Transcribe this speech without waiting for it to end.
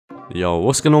Yo,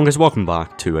 what's going on guys, welcome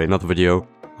back to another video,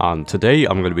 and today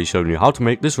I'm going to be showing you how to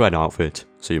make this red outfit.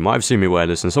 So you might have seen me wear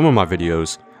this in some of my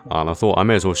videos, and I thought I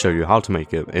may as well show you how to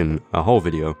make it in a whole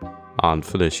video. And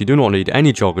for this you do not need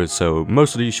any joggers, so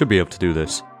most of you should be able to do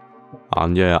this.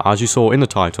 And yeah, as you saw in the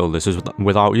title, this is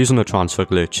without using the transfer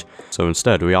glitch, so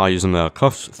instead we are using the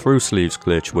cuffs through sleeves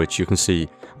glitch, which you can see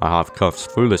I have cuffs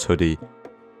through this hoodie.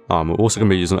 We're also going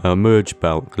to be using a merge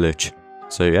belt glitch.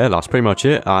 So yeah, that's pretty much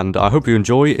it, and I hope you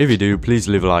enjoy. If you do, please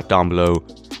leave a like down below,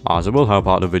 as it will help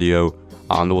out the video,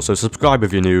 and also subscribe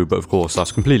if you're new, but of course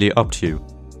that's completely up to you.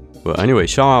 But anyway,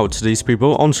 shout out to these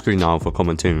people on screen now for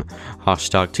commenting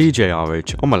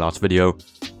 #TJRH on my last video.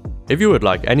 If you would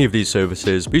like any of these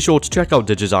services, be sure to check out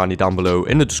Digizani down below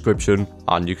in the description,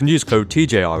 and you can use code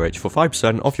TJRH for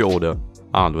 5% off your order.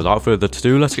 And without further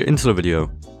ado, let's get into the video.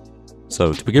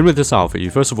 So to begin with this outfit,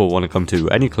 you first of all want to come to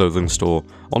any clothing store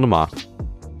on the map,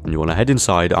 and you want to head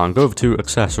inside and go over to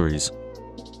accessories.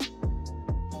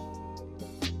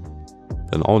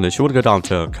 Then on this you want to go down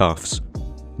to cuffs,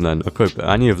 and then equip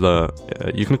any of the,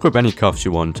 you can equip any cuffs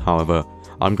you want, however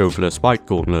I'm going for the spike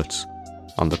gauntlets,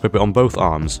 and equip it on both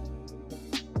arms.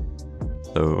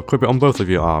 So equip it on both of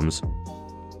your arms.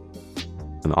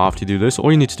 And after you do this,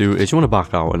 all you need to do is you want to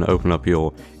back out and open up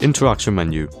your interaction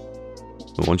menu.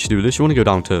 And once you do this, you want to go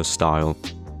down to style.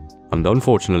 And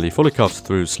unfortunately, for the cuffs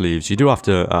through sleeves, you do have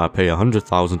to pay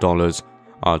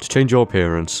 $100,000 to change your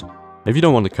appearance. If you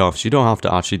don't want the cuffs, you don't have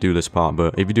to actually do this part,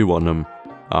 but if you do want them,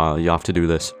 you have to do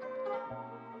this.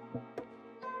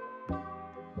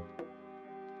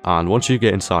 And once you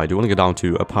get inside, you want to go down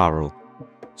to apparel.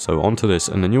 So onto this,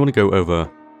 and then you want to go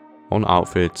over on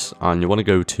outfits, and you want to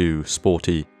go to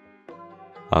sporty.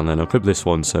 And then equip this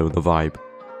one, so the vibe.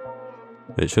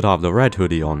 It should have the red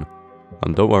hoodie on.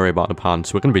 And don't worry about the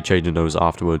pants, we're going to be changing those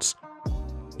afterwards.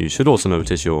 You should also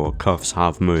notice your cuffs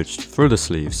have merged through the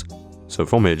sleeves. So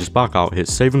from here, just back out, hit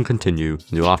save and continue.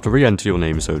 You'll have to re-enter your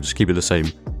name, so just keep it the same.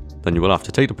 Then you will have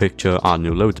to take the picture and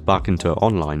you'll load it back into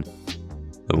online.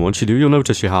 Then once you do, you'll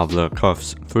notice you have the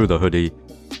cuffs through the hoodie.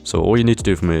 So all you need to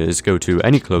do from here is go to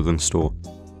any clothing store.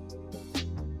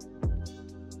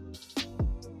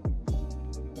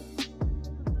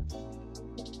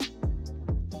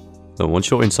 Then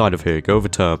once you're inside of here, go over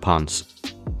to pants,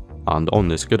 and on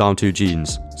this go down to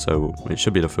jeans, so it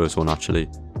should be the first one actually.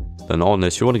 Then on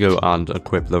this you want to go and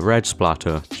equip the red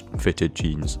splatter fitted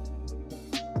jeans,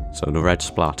 so the red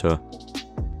splatter.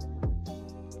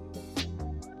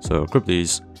 So equip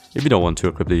these. If you don't want to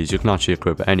equip these, you can actually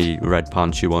equip any red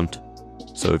pants you want.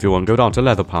 So if you want, go down to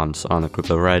leather pants and equip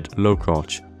the red low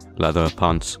crotch leather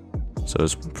pants. So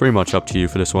it's pretty much up to you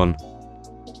for this one.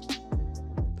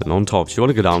 Then on top, you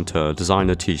want to go down to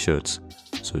designer t-shirts.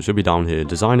 So it should be down here,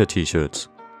 designer t-shirts.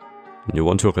 And you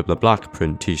want to equip the black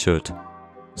print t-shirt.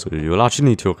 So you'll actually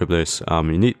need to equip this.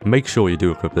 Make sure you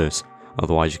do equip this,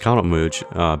 otherwise you cannot merge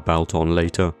belt on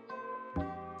later.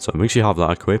 So make sure you have that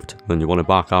equipped. Then you want to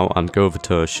back out and go over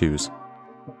to shoes.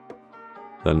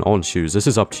 Then on shoes, this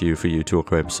is up to you for you to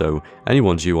equip. So any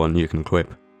ones you want, you can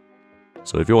equip.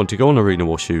 So if you want to go on arena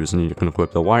war shoes, and you can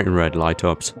equip the white and red light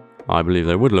ups. I believe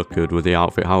they would look good with the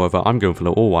outfit, however I'm going for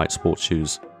the all white sports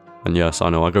shoes. And yes, I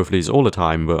know I go for these all the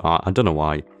time, but I don't know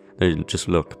why, they just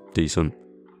look decent.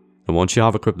 And once you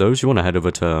have equipped those, you want to head over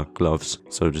to gloves,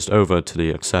 so just over to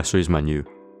the accessories menu.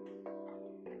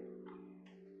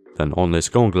 Then on this,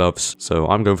 go on gloves, so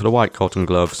I'm going for the white cotton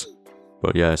gloves,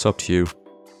 but yeah, it's up to you.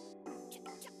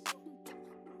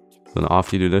 Then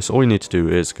after you do this, all you need to do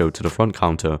is go to the front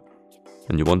counter,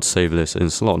 and you want to save this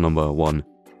in slot number 1.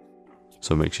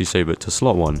 So make sure you save it to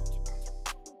slot 1.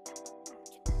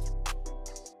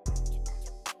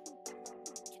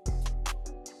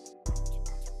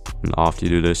 And after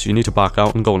you do this, you need to back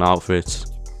out and go on outfits.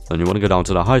 Then you want to go down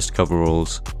to the heist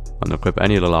coveralls and equip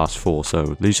any of the last 4.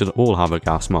 So these should all have a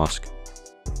gas mask.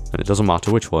 And it doesn't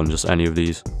matter which one, just any of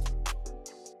these.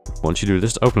 Once you do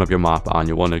this, open up your map and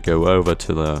you want to go over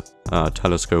to the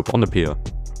telescope on the pier.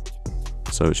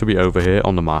 So it should be over here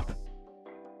on the map.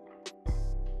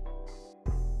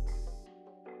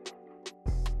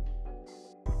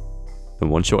 And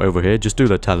once you're over here, just do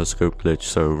the telescope glitch,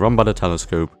 so run by the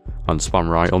telescope and spam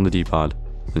right on the D-pad.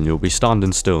 Then you'll be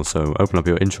standing still, so open up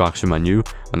your interaction menu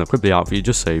and equip the outfit you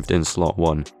just saved in slot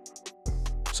 1.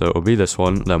 So it'll be this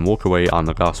one, then walk away and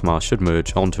the gas mask should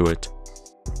merge onto it.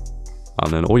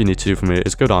 And then all you need to do from here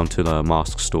is go down to the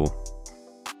mask store.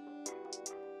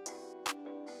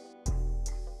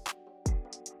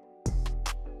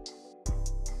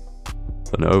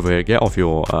 Then over here, get off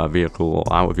your vehicle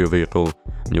or out of your vehicle.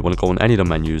 And you want to go on any of the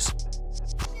menus.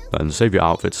 Then save your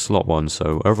outfit to slot 1,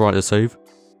 so overwrite the save.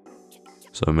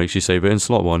 So make sure you save it in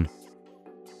slot 1.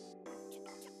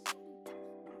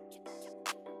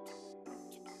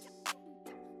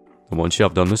 And once you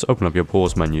have done this, open up your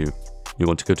pause menu. You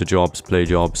want to go to jobs, play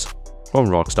jobs, from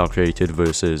Rockstar created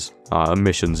versus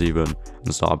missions even,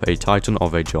 and start up a titan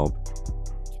of a job.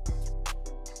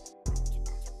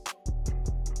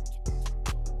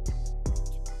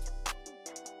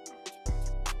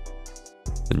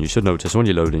 Then you should notice when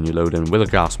you load in with a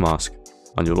gas mask,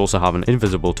 and you'll also have an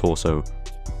invisible torso.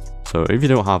 So if you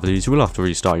don't have these, you will have to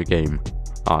restart your game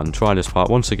and try this part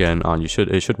once again, and it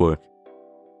should work.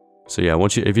 So yeah,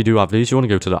 if you do have these, you want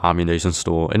to go to the ammunition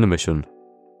store in the mission.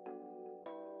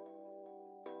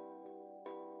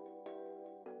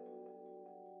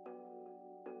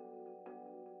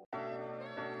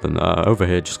 Then over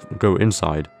here, just go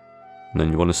inside, and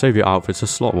then you want to save your outfit to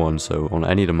slot 1, so on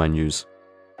any of the menus.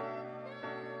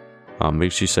 And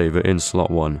make sure you save it in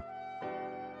slot 1.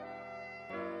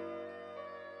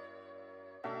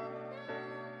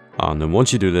 And then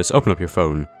once you do this, open up your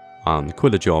phone and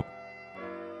quit the job.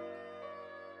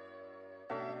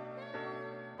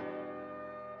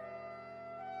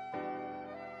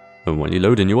 And when you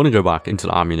load in, you want to go back into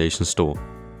the ammunition store.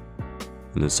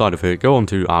 And inside of here, go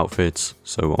onto outfits,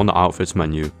 so on the outfits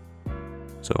menu.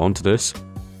 So onto this,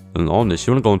 and on this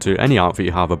you want to go into any outfit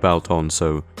you have a belt on,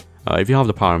 so if you have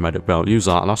the paramedic belt, use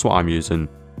that, and that's what I'm using.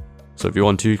 So if you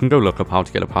want to, you can go look up how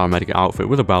to get a paramedic outfit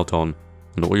with a belt on,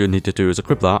 and all you need to do is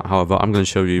equip that. However, I'm going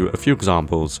to show you a few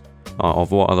examples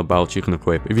of what other belts you can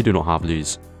equip if you do not have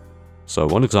these. So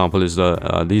one example is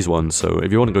these ones. So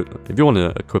if you want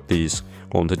to equip these,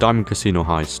 go on to Diamond Casino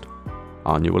Heist,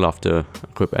 and you will have to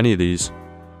equip any of these.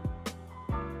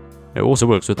 It also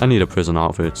works with any of the prison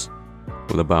outfits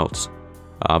with the belts.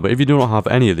 But if you do not have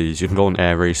any of these, you can go on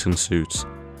air racing suits,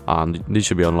 and these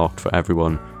should be unlocked for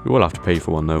everyone. You will have to pay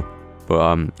for one though.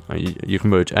 But you can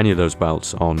merge any of those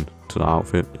belts on to the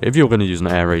outfit. If you're going to use an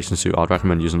air racing suit, I'd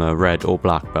recommend using a red or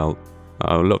black belt.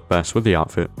 It'll look best with the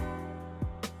outfit.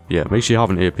 Yeah, make sure you have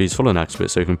an earpiece for the next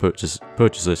bit, so you can purchase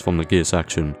this from the gear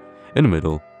section in the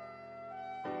middle.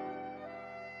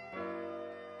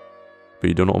 But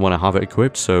you do not want to have it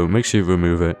equipped, so make sure you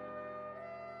remove it.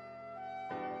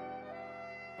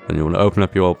 Then you want to open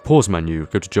up your pause menu,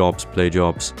 go to jobs, play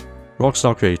jobs,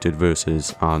 Rockstar created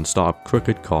versus, and start up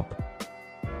Crooked Cop.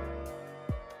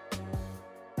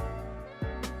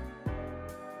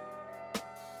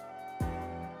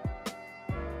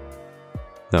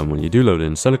 Then when you do load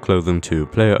in, set a clothing to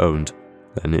player owned,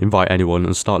 then invite anyone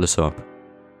and start this up.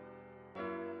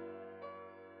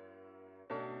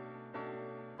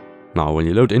 Now when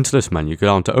you load into this menu, go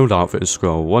down to owned outfit and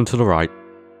scroll 1 to the right,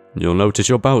 and you'll notice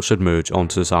your belt should merge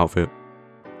onto this outfit.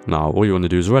 Now all you want to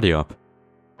do is ready up.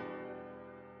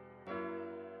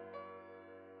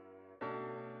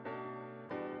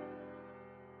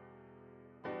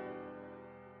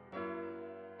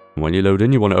 When you load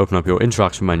in, you want to open up your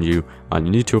interaction menu, and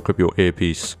you need to equip your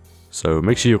earpiece. So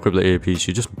make sure you equip the earpiece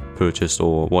you just purchased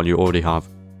or one you already have.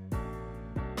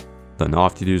 Then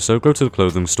after you do so, go to the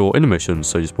clothing store in the mission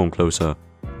so you spawn closer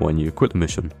when you quit the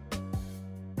mission.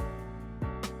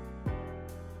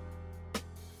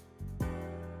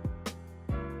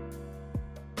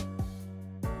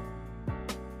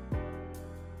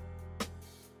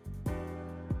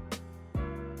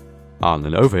 And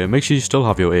then over here, make sure you still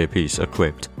have your earpiece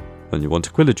equipped. Then you want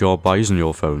to quit the job by using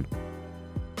your phone.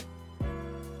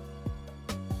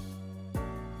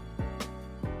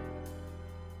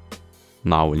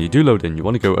 Now when you do load in, you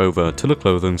want to go over to the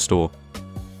clothing store.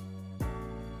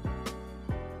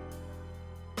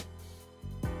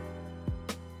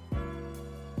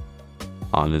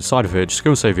 And inside of here, just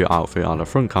go and save your outfit on the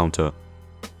front counter.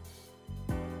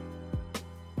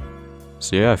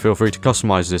 So yeah, feel free to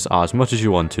customize this as much as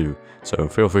you want to. So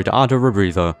feel free to add a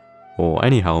rebreather or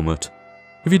any helmet.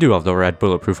 If you do have the red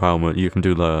bulletproof helmet, you can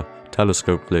do the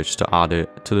telescope glitch to add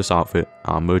it to this outfit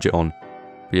and merge it on.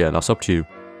 But yeah, that's up to you.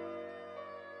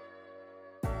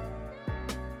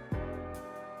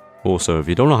 Also, if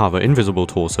you don't have an invisible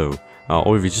torso,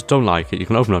 or if you just don't like it, you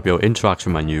can open up your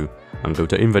interaction menu and go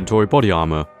to inventory body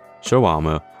armor, show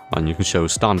armor, and you can show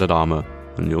standard armor,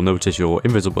 and you'll notice your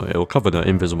invisible, it will cover the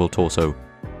invisible torso.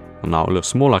 And now it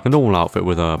looks more like a normal outfit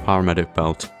with a paramedic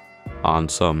belt and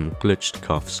some glitched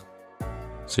cuffs.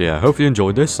 So yeah, hope you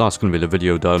enjoyed this. That's going to be the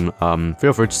video done.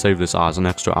 Feel free to save this as an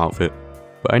extra outfit.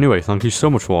 But anyway, thank you so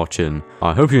much for watching.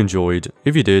 I hope you enjoyed.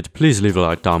 If you did, please leave a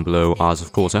like down below, as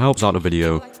of course it helps out the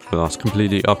video, but that's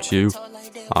completely up to you.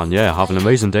 And yeah, have an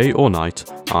amazing day or night,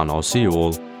 and I'll see you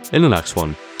all in the next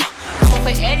one.